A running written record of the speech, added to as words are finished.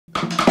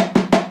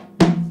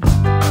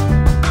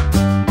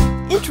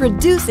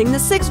Introducing the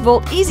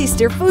 6-volt EZ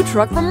Steer food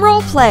truck from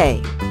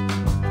Rollplay.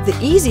 The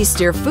EZ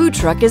Steer food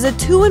truck is a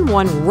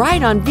 2-in-1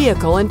 ride-on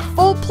vehicle and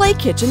full play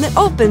kitchen that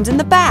opens in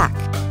the back.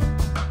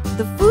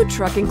 The food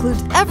truck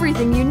includes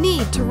everything you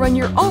need to run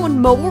your own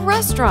mobile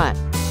restaurant.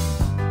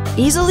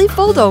 Easily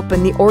fold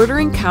open the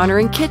ordering counter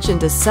and kitchen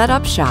to set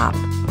up shop.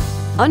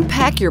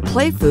 Unpack your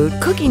play food,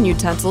 cooking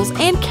utensils,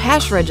 and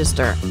cash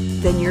register.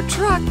 Then your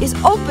truck is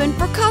open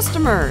for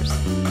customers.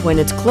 When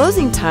it's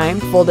closing time,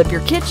 fold up your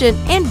kitchen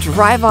and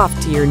drive off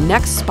to your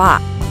next spot.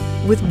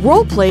 With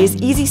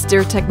Rollplay's EZ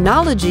Steer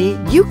technology,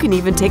 you can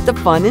even take the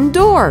fun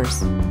indoors.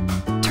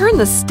 Turn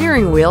the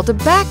steering wheel to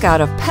back out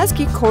of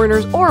pesky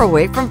corners or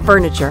away from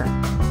furniture.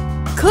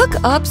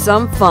 Cook up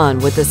some fun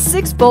with the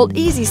 6-volt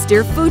EZ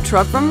Steer food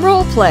truck from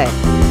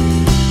Rollplay.